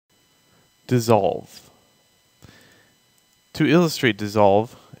dissolve. To illustrate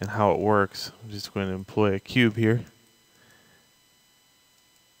dissolve and how it works, I'm just going to employ a cube here.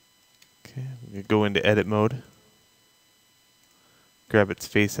 Okay, I'm going to go into edit mode, grab its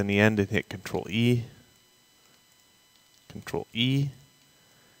face on the end and hit Control E. Control E.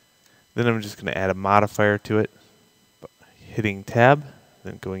 Then I'm just going to add a modifier to it, hitting Tab,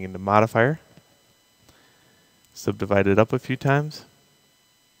 then going into modifier, subdivide it up a few times,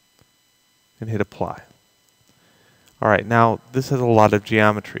 and hit apply. Alright, now this has a lot of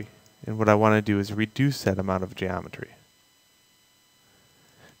geometry, and what I want to do is reduce that amount of geometry.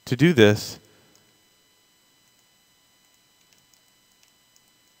 To do this,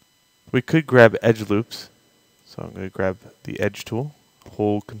 we could grab edge loops. So I'm going to grab the edge tool,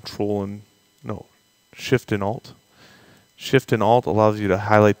 hold Shift and Alt. Shift and Alt allows you to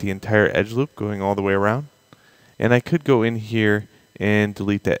highlight the entire edge loop going all the way around. And I could go in here and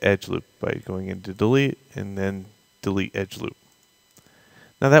delete that edge loop by going into delete and then delete edge loop.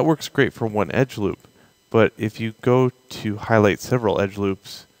 Now that works great for one edge loop, but if you go to highlight several edge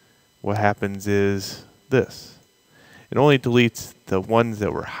loops, what happens is this. It only deletes the ones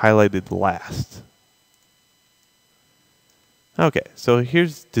that were highlighted last. Okay, so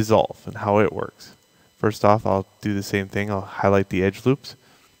here's dissolve and how it works. First off, I'll do the same thing. I'll highlight the edge loops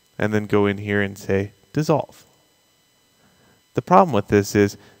and then go in here and say dissolve. The problem with this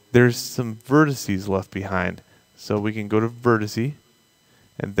is there's some vertices left behind. So we can go to vertice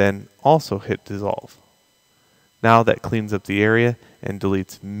and then also hit dissolve. Now that cleans up the area and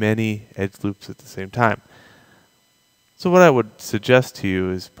deletes many edge loops at the same time. So what I would suggest to you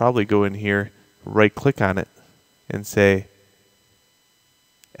is probably go in here, right click on it and say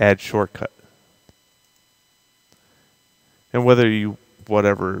add shortcut. And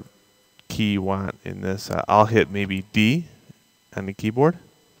whatever key you want in this, I'll hit maybe D on the keyboard.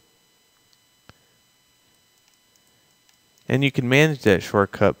 And you can manage that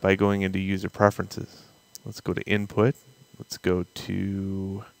shortcut by going into user preferences. Let's go to input. Let's go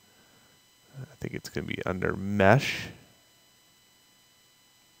to, I think it's going to be under mesh.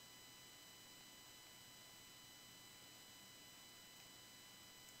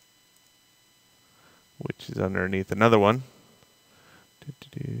 Which is underneath another one.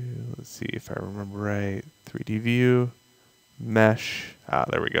 Let's see if I remember right. 3D view, mesh.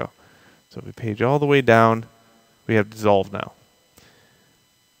 There we go. So if we page all the way down, we have dissolve now.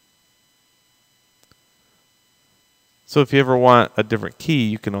 So if you ever want a different key,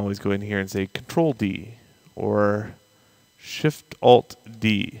 you can always go in here and say Control D or Shift Alt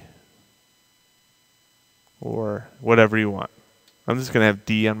D or whatever you want. I'm just going to have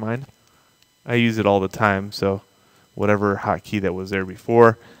D on mine. I use it all the time, so whatever hotkey that was there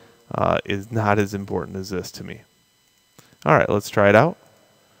before is not as important as this to me. Alright, let's try it out.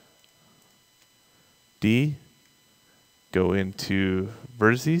 D, go into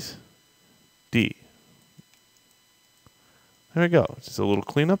vertices, D. There we go, just a little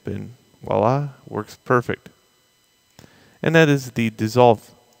cleanup and voila, works perfect. And that is the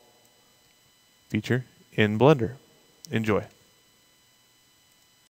dissolve feature in Blender. Enjoy.